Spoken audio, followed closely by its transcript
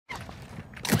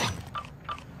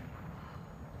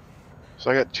So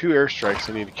I got 2 airstrikes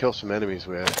I need to kill some enemies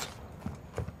with.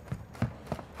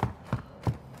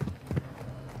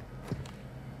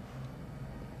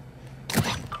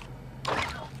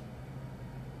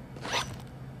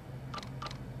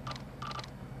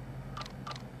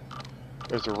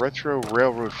 There's a retro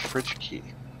railroad fridge key.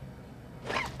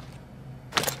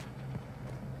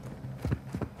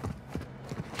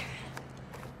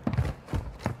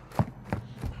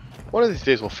 One of these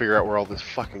days we'll figure out where all these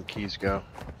fucking keys go.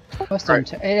 Most of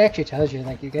them, it actually tells you,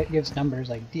 like, it gives numbers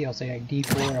like I'll say like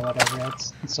D4 or whatever.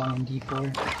 It's on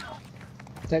D4.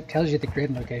 That tells you the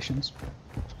grid locations.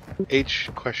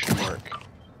 H question mark.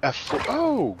 F4.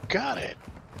 Oh, got it.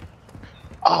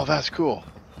 Oh, that's cool.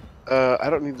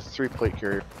 I don't need the 3-plate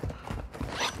carrier.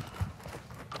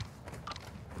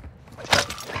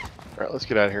 Alright, let's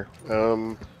get out of here.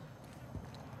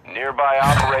 Nearby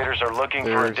operators are looking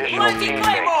for additional teammates.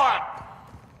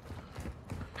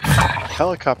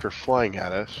 Helicopter flying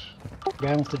at us.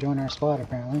 Guy wants to join our squad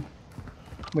apparently,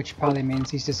 which probably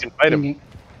means he's just invite him.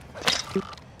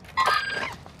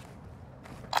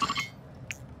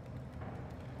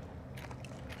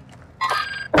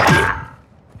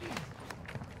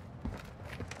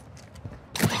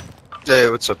 Hey,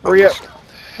 what's up? Where you at?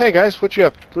 Hey guys, what you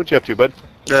up? What you up to, bud?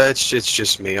 It's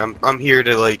just me. I'm here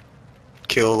to like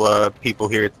kill people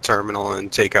here at the terminal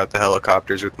and take out the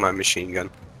helicopters with my machine gun.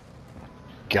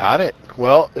 Got it.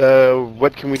 Well,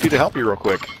 what can we do to help you real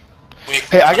quick?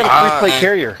 Hey, I got a 3-plate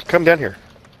carrier. Come down here.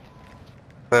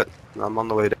 But I'm on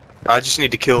the way down. I just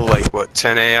need to kill like what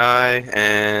 10 AI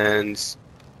and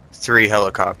 3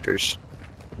 helicopters.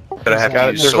 But I have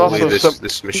to use solely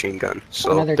this machine gun.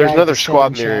 So there's another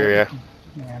squad in the area.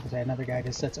 Yeah, another guy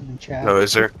just said something in chat. Oh,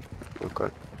 is there? Okay.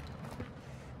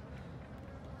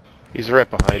 He's right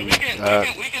behind me. We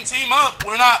can team up.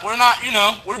 We're not, you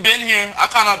know, we've been here. I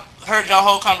kind of heard y'all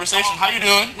whole conversation. How you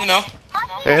doing? You know?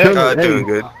 Hey, doing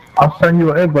good. I'll send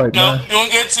you an invite, man. No, doing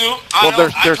good too. Well,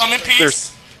 I come in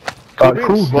peace.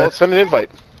 Cool. Well, send an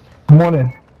invite. Come on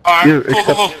in. Alright,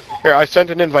 cool. Here, I sent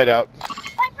an invite out.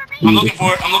 I'm looking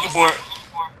for it.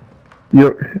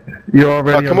 You're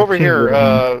already come over here.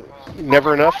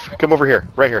 Never enough. Come over here.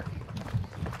 Right here.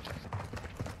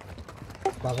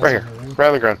 Right here. Right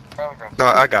on the ground. No,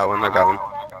 I got one. What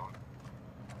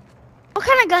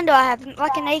kind of gun do I have?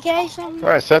 Like an AK or something?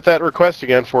 Alright, set that request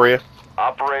again for you.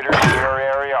 Operators in your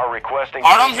area are requesting.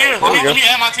 Alright, I'm here. Let me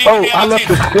add my team. Oh, I left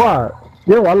the squad.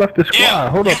 Yo, I left the squad. Yeah.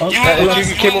 Hold up. You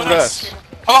came over to us.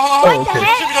 Hold on.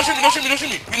 Don't shoot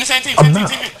me. We in the same team.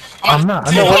 I'm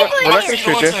not. No, we're not gonna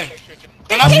shoot you.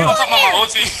 I'm talking about my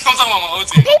OT.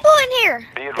 People in here.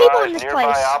 People in this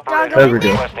place. There we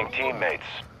go. Teammates.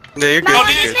 Yeah, you're good. No,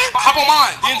 Dins, hop on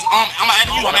mine. Dins, I'm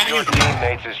adding you.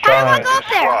 Teammates is How do I go up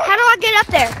there? How do I get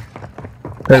up there?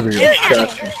 There we go.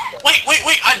 Gotcha. Wait.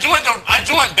 I joined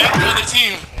back the other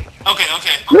team. Okay.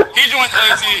 He joined the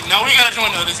other team. Now we gotta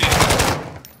join the other team.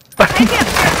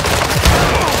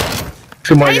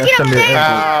 Somebody got to send me an invite.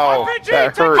 Ow,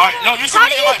 that hurt. Alright, no, you send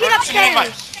me an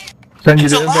invite. Send you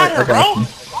the invite. I got you.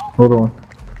 Hold on.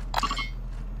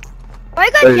 Why are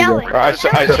you guys yelling? I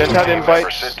sent out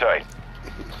invites.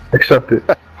 Accept it.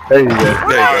 There you go.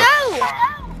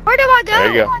 Where do I go?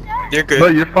 There you go. You're good. No,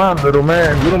 you're fine, little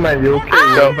man. Little man, you're okay.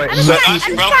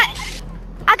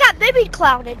 I got baby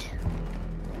clouded.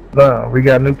 No, we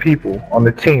got new people on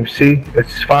the team. See,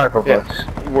 it's 5 of us.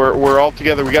 We're all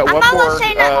together. We got one more. I'm almost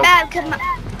saying that bad because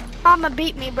Mama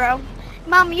beat me, bro.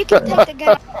 Mama, you can take the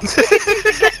gun.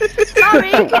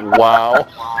 Mommy. Wow.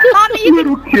 Mommy, you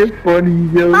Little kid funny,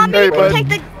 yo. Mommy, Hey, you bud. can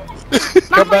take the.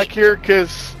 Come back here,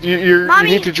 cause you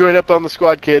need to join up on the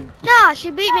squad, kid. No,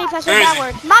 she beat me if I said that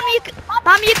word.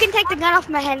 Mommy, you can take the gun off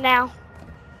my head now.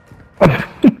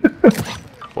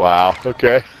 Wow.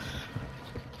 Okay.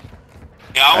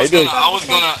 Yeah, I was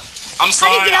gonna. I'm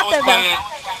sorry. How do you get up there, though?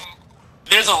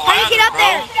 There's a ladder, How do you get up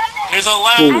there? There's a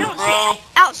ladder, bro.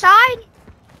 Outside?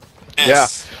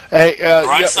 Yes. Yeah. Hey,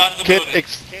 Right side of the kid. building.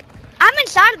 I'm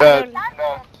inside of the building.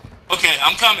 Okay,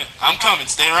 I'm coming.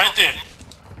 Stay right there.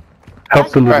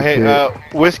 Help the little Hey, kid.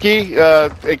 Whiskey,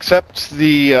 accept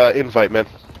the invite, man.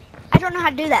 I don't know how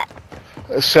to do that.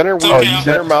 Center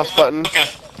mouse button. Okay,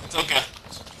 it's okay.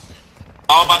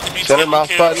 All about to be Center mouse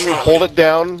button. Hold it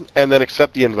down, and then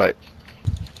accept the invite.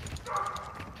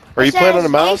 Are you playing on a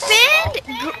mouse? Defend,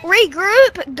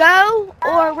 regroup, go,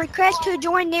 or request to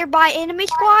join nearby enemy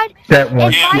squad. That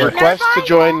one. Yeah. Request to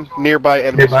join nearby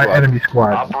enemy squad. Enemy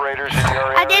squad. Operators in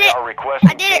your I did area it. are requesting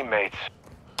I did it. teammates.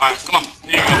 Alright, come on.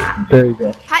 Here you go. There you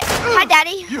go. Hi,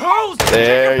 Daddy.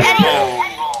 There you Daddy. go.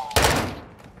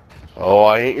 Oh,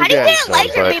 I ain't your How do you daddy, get a son,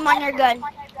 laser but beam on your gun?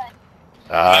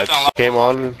 it came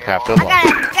on, have to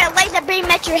I got a laser beam. beam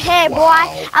at your head, boy.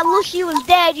 I wish you was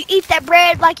dead. You eat that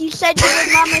bread like you said you would,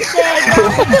 Mama said.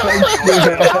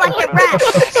 Like a rat,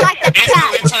 like a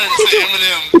cat.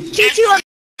 Shoot you and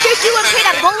put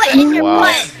a bullet in your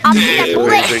butt. I'll put a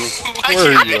bullet.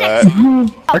 Where are you at?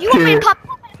 Do you want me to pop?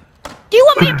 Do you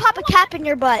want me to pop a cap in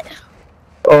your butt?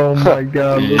 Oh my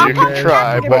god. You I'll can pop a try,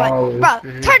 cap in your but butt.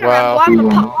 Bro, turn around,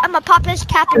 boy. I'm gonna pop this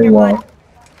cap in your butt.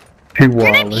 He Is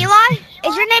your name wildin'. Eli?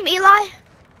 Is your name Eli?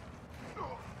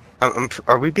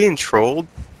 Are we being trolled?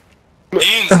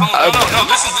 Beans, no.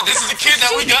 This is the kid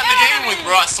that we got in the game with,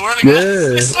 bro. I swear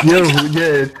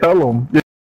to God. Tell him.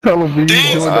 Tell him we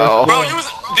Beans, doing Oh. bro,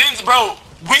 that. Beans, bro.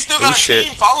 We still got a shit.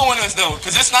 team following us though,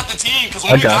 cause it's not the team. Cause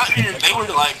when I we got got you. here,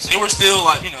 they were still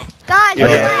like, you know. Guys,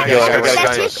 Yeah,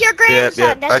 that's just your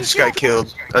grandson. I just got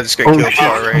killed. I just got Oh, killed shit.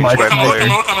 far range My by a God. player.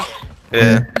 We're coming.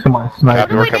 Yeah. Somebody sniped.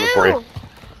 What We're do coming we for you. do?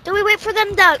 Do we wait for them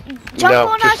to jump No,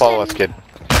 on just us? follow and... us, kid.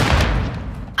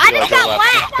 I Go just to the got left.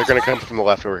 whacked. They're gonna come from the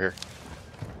left over here.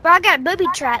 Bro, I got booby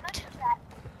trapped.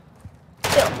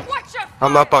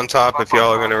 I'm up on top if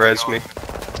y'all are gonna res me.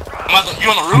 You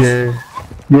on the roof?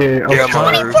 Yeah, I'm Yeah, I'm on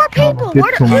trying the to roof. 24 people. get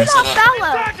Who's to him. on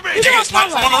fellow? Did Who's you on get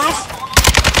sniped from on fellow? the roof?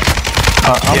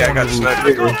 Yeah, I got a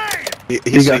sniper.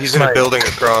 He's in a sniped. building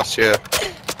across, yeah.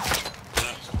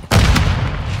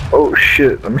 Oh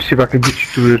shit, let me see if I can get you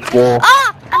through this wall.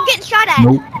 Oh, I'm getting shot at.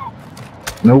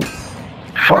 Nope.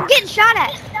 I'm Fuck. getting shot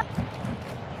at.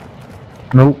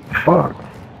 Nope. Fuck.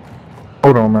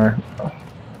 Hold on, man.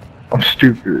 I'm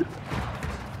stupid.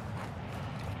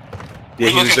 Yeah,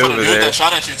 he was looking for the over dude there. that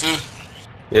shot at you too.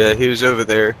 Yeah, he was over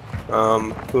there.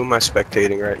 Who am I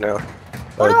spectating right now?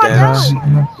 Where do I Dennis.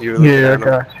 go? You were looking Yeah, I at him.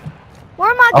 got you.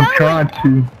 Where am I I'm going? trying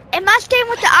to. Am I staying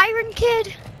with the Iron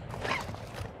Kid?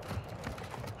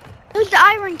 Who's the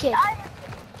Iron Kid?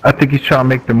 I think he's trying to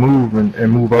make the move and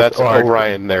move up. That's Oh,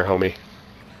 Orion there, homie.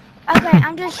 Okay,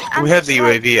 I'm We have the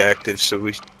UAV active, so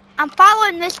we. I'm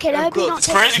following this kid. I hope he don't It's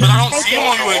take crazy, but I don't take see me. him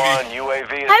on UAV.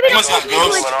 UAV is Maybe don't take me to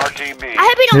an RTB. I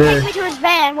hope he don't Yeah. take me to his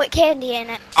van with candy in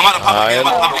it. I'm about to pop it. I'm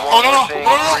about to pop it. Oh no.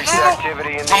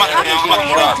 Activity in the I'm about to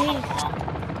I'm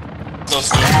shot. So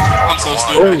stupid. I'm so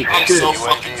stupid. I'm shit. so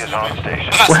fucking UAV is stupid. on I station.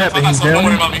 got What stuff. happened? I got He's stuff. Don't down?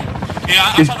 worry about me. Yeah,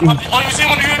 I'm trying to pop it. Oh, you see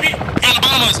him on the UAV? You're on the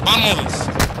bottom of us. Bottom of us.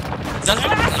 Is that him?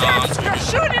 No, I'm tweaking.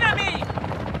 Shooting at me!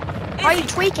 Why are you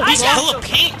tweaking? He's bro? hella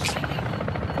pink.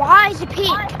 Why is he pink?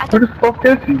 I Where the fuck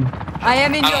is he? I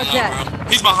am in I your don't know, debt. bro.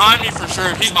 He's behind me for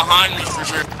sure. He's behind me for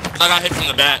sure. I got hit from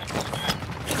the back.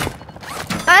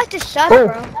 that's just sus, Oh.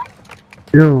 bro.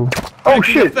 Yo. Oh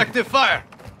shit. Effective fire.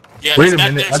 Yeah, Wait he's a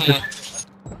back minute, there I somewhere.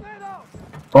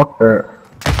 Fuck that.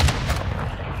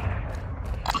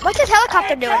 What's his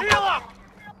helicopter doing?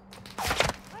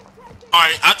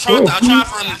 Alright, I tried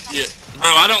for him to. Yeah. Bro,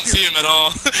 I don't see him at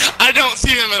all. I don't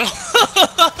see him at all.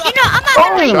 You know, I'm not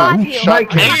gonna revive you. shot I'm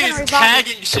not me. He gonna is revive you.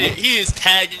 tagging shit. He is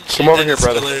tagging shit. Come over That here, is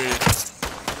brother. hilarious.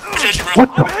 Appreciate you, bro. What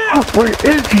the fuck? Where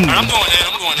is he? I'm going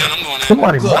in.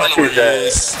 Somebody I don't know mark where his he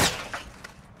ass. is.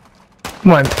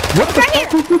 Come on. What the Right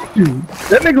fuck is this dude?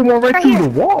 That nigga went right Right through here. the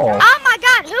wall. Oh my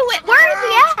god, where is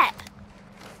he at?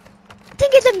 I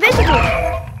think he's invisible.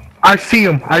 I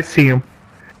see him.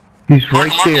 He's right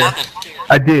Mark there. him.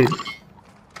 I did. Mark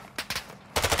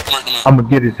him out. I'm gonna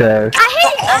get his ass. I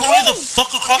hit him. All the way I the hit him.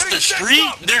 fuck across the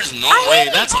street? There's no way.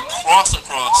 That's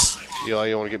across. Eli,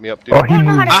 you wanna get me up, dude? Oh, he I don't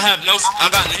know how moved. to. I have no. I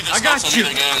got neither got scopes on you.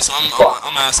 either gun, so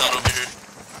I'm ass out over here.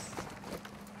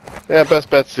 Yeah, best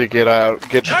bet's to get out,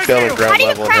 get down at How ground do you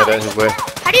level and head crouch? his way.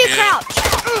 How do you Yeah.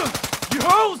 crouch? You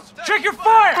hoes! Check your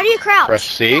fire! How do you crouch? Press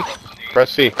C. Press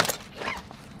C.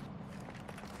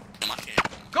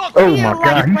 Oh you my like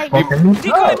god, he's like- fucking me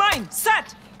Decoy up. mine!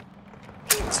 Set!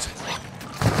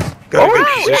 Got a good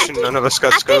Oh, position. yeah, None of us got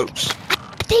I think- scopes.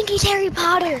 I think he's Harry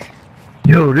Potter.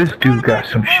 Yo, this dude got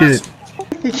some shit.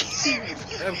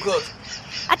 I'm good.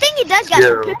 I think he does got Yeah.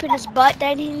 some poop in his butt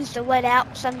that he needs to let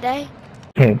out someday.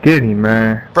 Can't get him,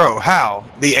 man. Bro, how?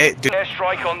 Dude,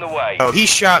 Airstrike on the way. oh, he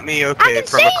shot me. I Okay, can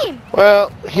from see him.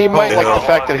 Well, he might like no. the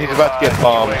fact that he's about to get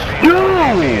bombed. Yo!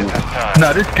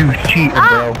 Nah, this dude's cheating,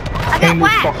 bro. I got Ain't no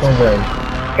whacked. fucking way.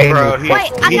 Ain't Bro, no he,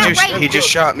 Wait, I he got just raped. he just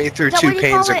shot me through Is that 2 what you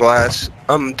panes call of it? glass.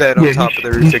 I'm dead on top of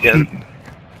the roof again. cheating.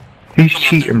 He's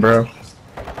cheating, bro.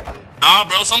 Nah,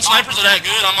 bro. Some snipers are that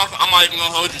good. I'm not even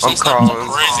gonna hold you. Some I'm snipers crawling.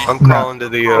 are crazy. I'm crawling to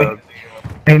the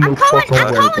Ain't no I'm calling fucking way,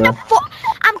 the bro.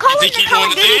 I'm calling think the you're Call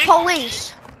doing of the Duty thing?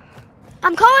 police.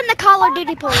 I'm calling the Call of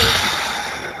Duty police.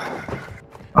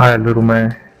 Alright, little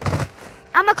man.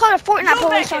 I'm gonna call the Fortnite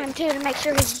police on him too to make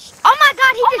sure he's. Oh my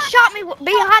god, he just shot me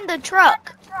behind the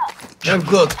truck. I'm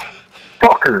good.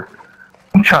 Fucker.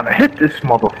 I'm trying to hit this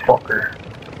motherfucker.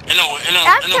 Ain't no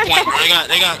point,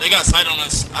 bro. They got sight on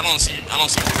us. I don't see what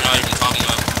y'all even talking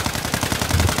about.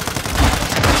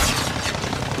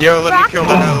 Yo, let me kill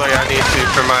the LA I need to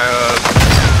for my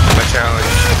challenge.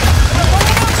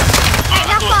 Hey,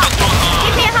 high five.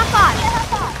 Give me a high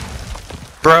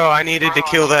five. Bro, I needed to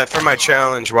kill that for my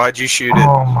challenge. Why'd you shoot it?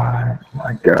 Oh my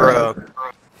god. Bro.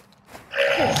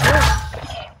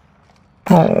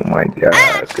 Oh my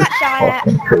god. This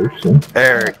fucking person.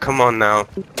 Eric, come on now.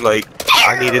 Like,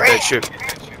 I needed that shit.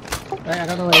 I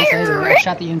don't know what he said. I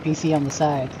shot the NPC on the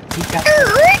side. He got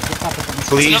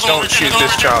Please don't shoot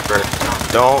this chopper.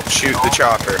 Don't shoot the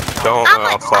chopper. Don't.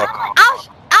 Oh fuck.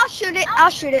 I'll shoot it. I'll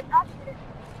shoot it.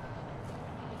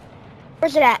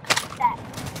 Where's it at?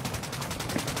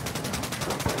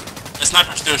 The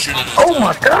sniper's still shooting us. Oh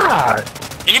my god.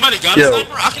 Anybody got Yo. a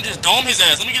sniper? I can just dome his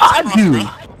ass. Let me get a I sniper off, do. bro.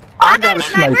 I got a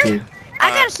sniper. I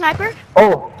got a sniper.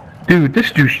 Oh, dude,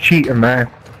 this dude's cheating, man.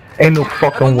 Ain't no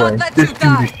fucking way. This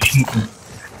dude is cheating.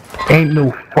 Ain't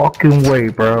no fucking way,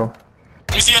 bro.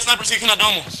 Let me see that sniper. See, can I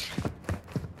dome him?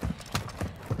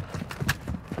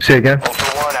 Say again.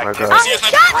 Ultra One, my activity God. Oh, he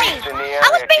shot me. in the area. I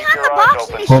was Keep behind your the eyes box and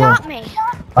open. he Hold on. shot me.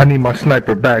 I need my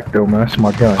sniper back, though, man. That's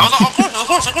my gun. I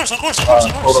was like, of course.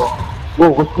 Hold on. Whoa,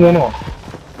 what's going on?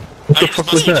 What the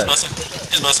fuck was that?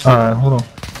 He's busting. Alright, hold on.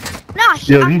 No,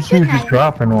 Yo, I'm these shooting dudes at is him.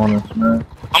 dropping on us, man.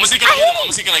 I'm gonna see can I get him. I'm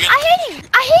gonna see can I get him. I hit him.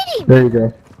 I hit him. There you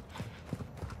go.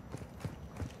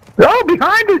 Oh,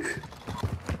 behind us!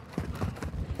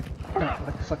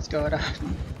 What the fuck's going on?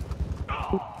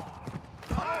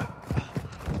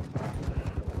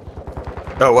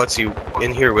 Oh, what's he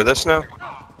in here with us now?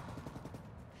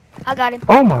 I got him.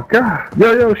 Oh my god.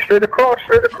 Yo, straight across,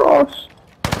 straight across.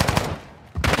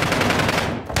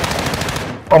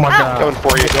 Oh my god. Coming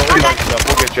for you. Don't leave yourself.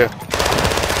 We'll get you.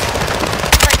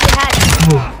 Like you had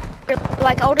him. You're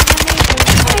like older than me.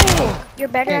 So you're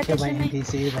better Can't at kill this my than me.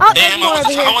 NPC. Oh, there's Damn, more over I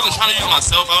here. wasn't trying to use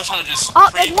myself. I was trying to just. Oh,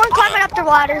 there's one climbing up the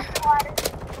ladder.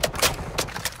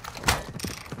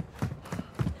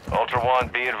 Ultra One,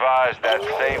 be advised that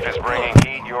safe is bringing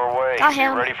heat your way. Got Be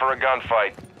him. ready for a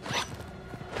gunfight.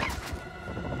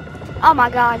 Oh my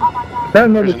god. Is that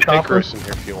another There's an chopper? Icarus in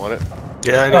here if you want it.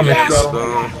 Yeah, I Oh, need yeah. to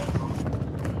boom.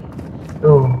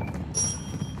 Oh.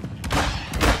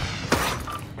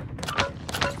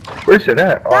 Where's it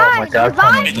at? Oh my Guys, god.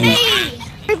 revive me!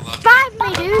 Revive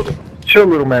me, dude! Chill,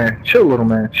 little man. Chill, little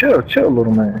man. Chill,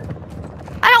 little man.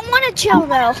 I don't want to chill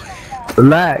though.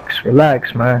 Relax,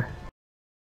 man.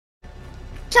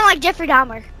 Sound like Jeffrey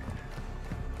Dahmer.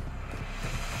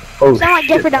 Oh Sound like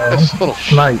shit, Jeffrey man. Dahmer. This little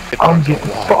Sniped. shit I'm does a getting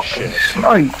lot of fucking shit.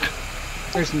 sniped.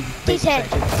 There's some He's big hit.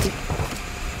 sections.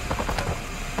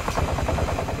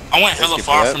 I went hella you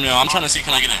far for that. from y'all. I'm trying to see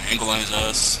can I get an angle on his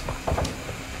ass.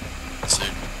 Let's see.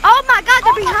 Oh my god,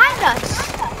 they're behind us!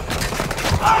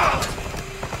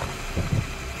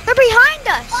 They're behind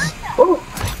us! Oh.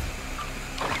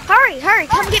 Hurry,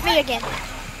 come get me again.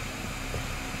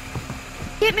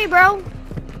 Get me, bro.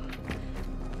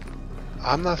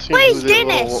 I'm not seeing Please, who the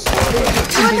Dennis.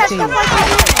 little- You want that stuff like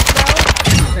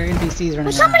Dennis, There are NPCs bro. running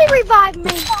Will somebody revive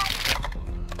me?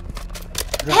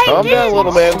 Hey, Calm down, Dennis.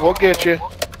 little man. We'll get you.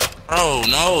 Bro,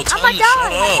 no, tell I'm a him to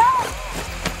shut dog. up.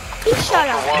 He shut Ultra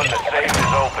up. One, the safe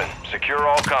is open. Secure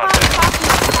all Oh, contents.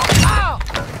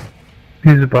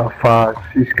 He's about 5.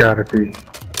 He's gotta be.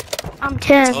 I'm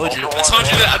 10. I told you. I told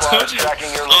you that. I told you.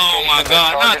 Oh my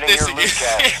god, not this again.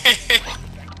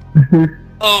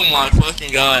 Oh my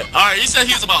fucking god. Alright, you said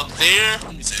he was about there.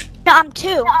 Let me see. No, I'm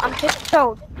 2. I'm 2 years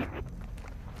old.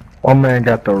 My man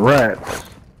got the rats.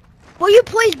 Will you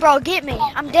please, bro, get me?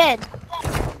 I'm dead.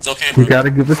 It's okay, You bro.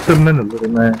 gotta give us a minute, little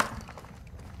man.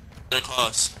 Their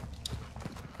cost.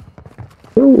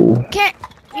 Ooh.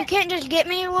 You can't just get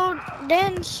me, little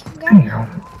Dens.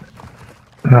 Damn.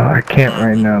 No, I can't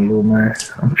right now, little man.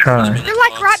 I'm trying. You're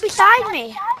like right beside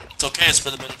me. It's okay, it's for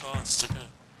the better cause. It's okay.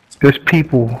 There's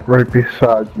people right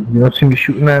beside you. You don't see me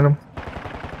shooting at them?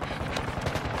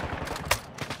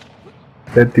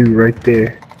 That dude right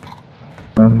there.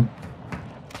 Well,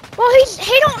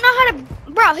 he don't know how to,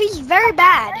 bro. He's very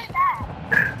bad.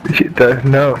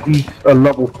 No, he's a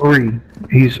level 3.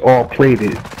 He's all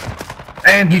plated.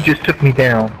 And he just took me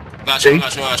down. Got you, See?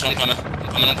 got you, got you. I'm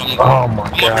coming. Oh my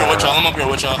I'm up here with y'all. god. I'm up here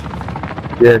with y'all.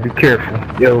 Yeah, be careful.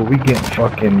 Yo, we getting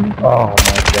fucking. Oh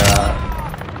my god.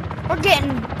 We're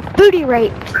getting booty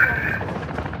raped.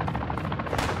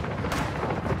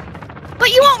 But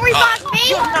you won't revive me.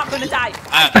 You're not gonna die.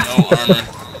 I have no armor.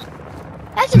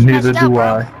 That's just Neither messed up, do bro.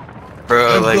 I. Bro,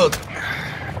 I'm like, good.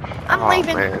 I'm oh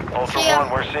leaving. man. Ultra See ya.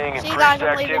 One, we're seeing See you increased guys,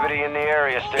 I'm leaving. activity in the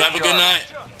area. Stay Have a good sharp. night.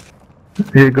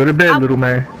 Yeah, go to bed, little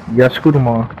man. You got school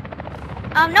tomorrow.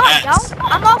 No, I don't.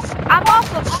 I'm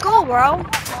off of school, bro.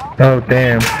 Oh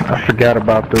damn, I forgot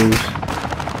about those.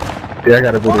 Yeah, I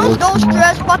gotta go to Todos work dos, tomorrow.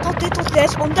 tres, cuatro, titos,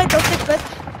 tres, un, dos, tres, tres.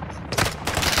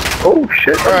 Oh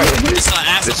shit. Alright. It's an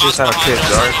acid This is box how behind kids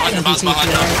us. are. Like, under box behind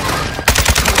us.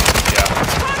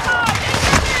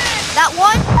 That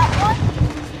one?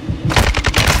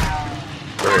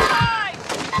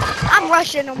 I'm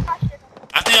rushing them.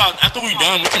 After we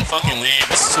done, we can fucking leave.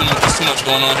 There's too much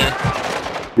going on here.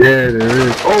 Yeah, there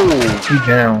is. Oh, he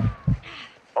down.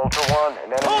 Ultra One,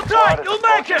 and then Hold tight, you'll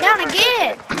make it. Down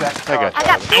again. I got I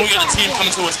got And we police got a guys. team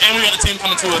coming to us. And we got a team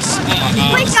coming to us. Oh my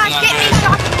god. Police This is guys, not get me good. so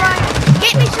I can run.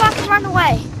 Get me so I can run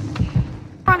away.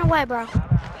 Run away, bro.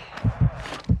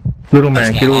 Little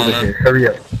man, That's get my over armor. here. Hurry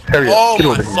up. Hurry up. Oh Get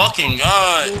my over here. fucking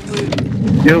god.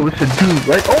 Yo, it's a dude.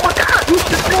 Like, oh my god, it's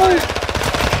a dude.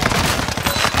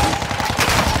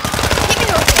 Get me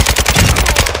over here.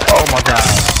 Oh my god.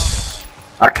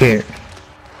 I can't.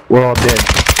 We're all dead.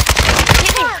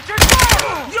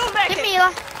 Get me,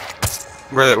 Eli.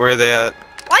 Where are they at?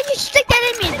 Why'd you stick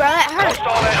that in me, bro? That hurt.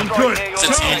 I'm good. There's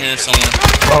a team here somewhere.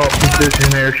 Oh,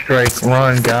 precision airstrike.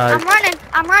 Run, guys. I'm running.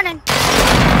 I'm running.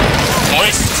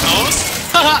 Moist Toast?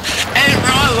 Hey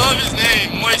bro, I love his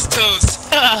name. Moist Toast.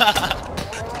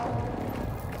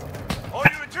 Oh,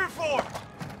 you in 2-4.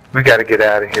 We gotta get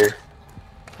out of here.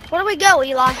 Where do we go,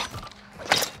 Eli?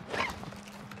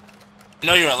 You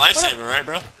know you're a lifesaver, right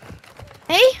bro?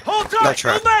 Hey? Hold tight, That's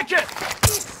right. you'll make it.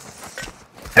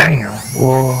 Damn.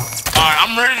 Whoa. Alright,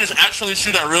 I'm ready to actually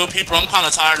shoot at real people. I'm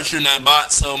kinda tired of shooting at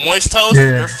bots. So Moist Toast,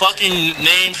 Yeah. your fucking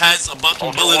name has a fucking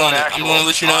Ultra bullet One on it. I'm actual. gonna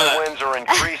let you know that. Winds are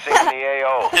increasing in the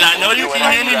AO. And I know you can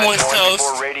hear me, Moist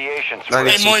Toast. Radiation I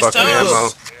need Hey, some Moist fucking ammo.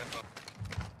 Toast.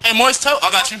 Hey Moist Toast,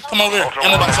 I got you. Come over here.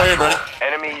 Ammo box right here, buddy.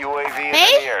 Enemy UAV is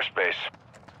Hey? in the airspace.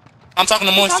 I'm talking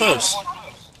to Moist Toast.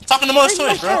 I'm talking to Moist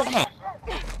Toast, bro. Come on.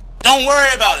 Don't worry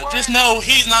about it. Just know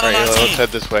he's not on Alright, our let's team. head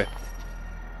this way.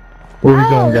 Where we Oh,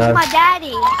 going, this is my guys?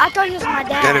 daddy. I thought he was my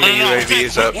daddy. Enemy No, UAV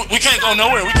is up. we can't go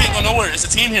nowhere. We can't go nowhere. It's a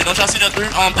team here. Don't y'all see that three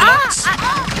Ah, box?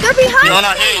 they're behind They're on me.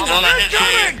 our head. They're on our head.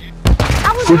 Yeah.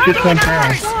 I was Who's running just went and I down?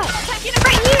 got shot.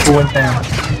 Right here. Who went down?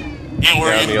 Yeah,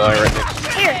 we're Down in. Eli right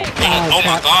next. Here. Oh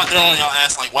my god, they're on y'all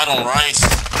ass like white on rice.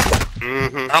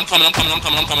 Mm-hmm. I'm coming.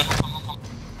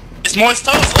 It's Moist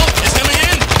Toast. Look, it's him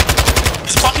again.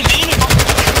 It's fucking demon.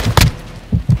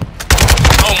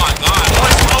 Oh my god,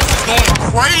 Moist Toast is going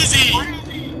crazy.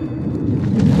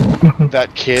 That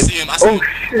I kid see him. I see Oh him.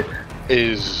 shit.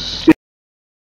 is